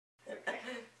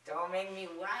Don't make me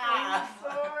laugh.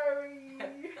 I'm sorry.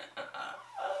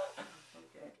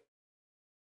 Okay.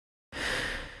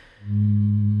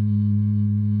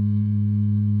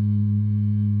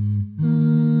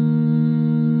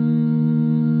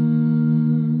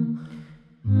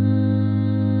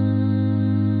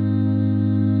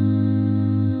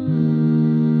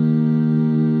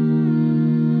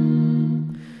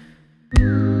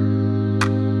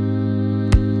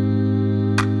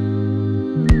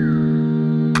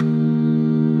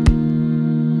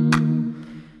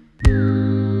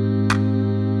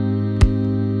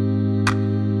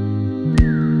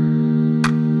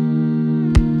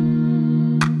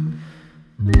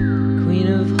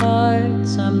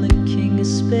 I'm the king of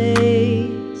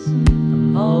spades.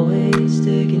 I'm always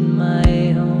digging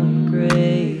my own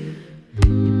grave.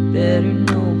 You better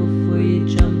know before you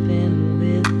jump in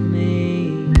with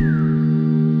me.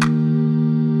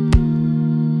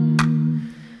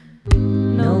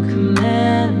 No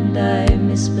command, I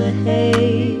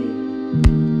misbehave.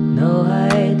 No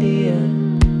idea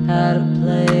how to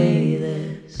play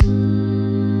this.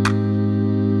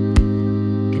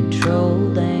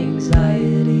 Controlled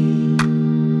anxiety.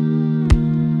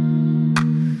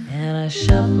 I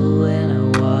shuffle when I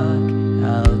walk,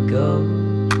 I'll go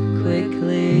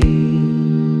quickly.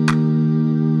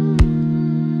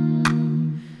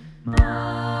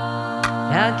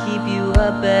 I'll keep you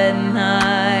up at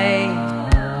night.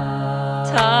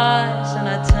 Toss and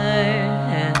I turn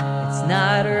and it's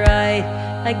not right.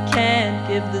 I can't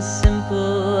give the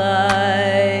simple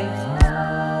lie.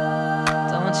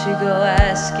 Don't you go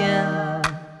asking.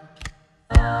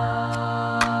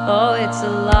 Oh, it's a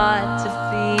lot to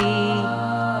feed.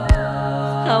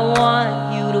 I want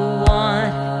you to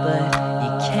want, but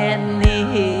you can't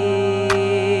need.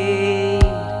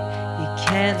 You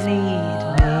can't need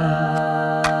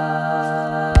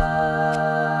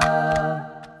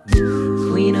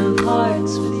me. Queen of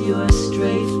hearts with your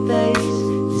straight face.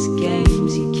 There's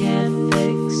games you can't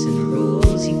fix and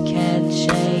rules you can't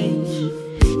change.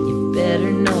 You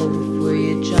better know before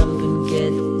you jump and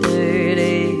get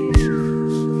dirty.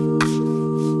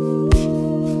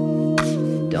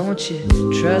 Don't you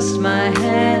trust my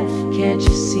hand? Can't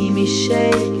you see me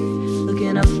shake?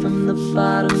 Looking up from the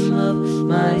bottom of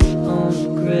my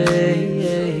own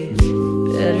grave.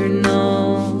 Better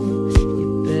know,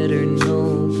 you better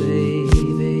know,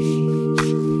 baby.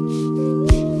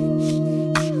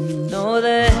 Know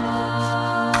that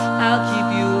I'll keep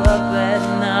you up at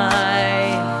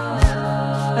night.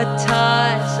 I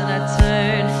toss and I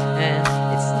turn and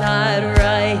it's not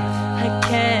right. I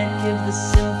can't give the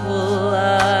simple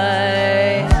lie.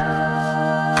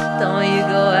 Don't you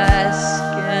go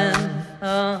asking.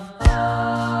 Oh,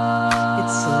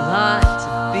 it's a lot to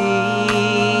be.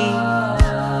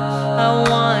 I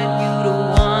want you to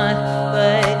want,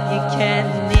 but you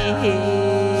can't need.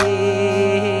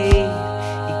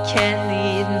 You can't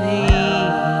need me.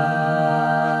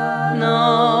 No,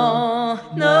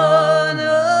 no,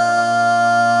 no.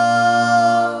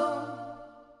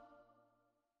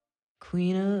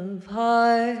 Queen of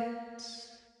hearts.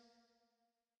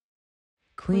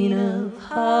 Queen of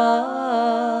hearts,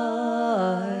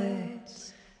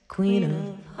 Queen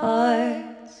of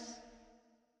hearts.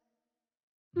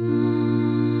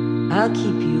 I'll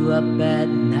keep you up at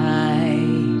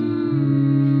night.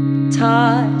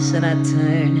 Toss and I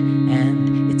turn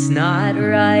and it's not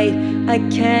right. I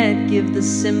can't give the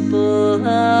simple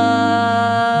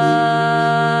lie.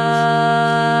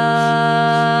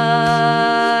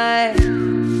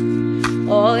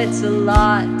 Oh, it's a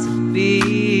lot to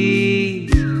be.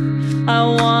 I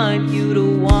want you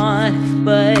to want,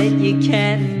 but you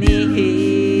can't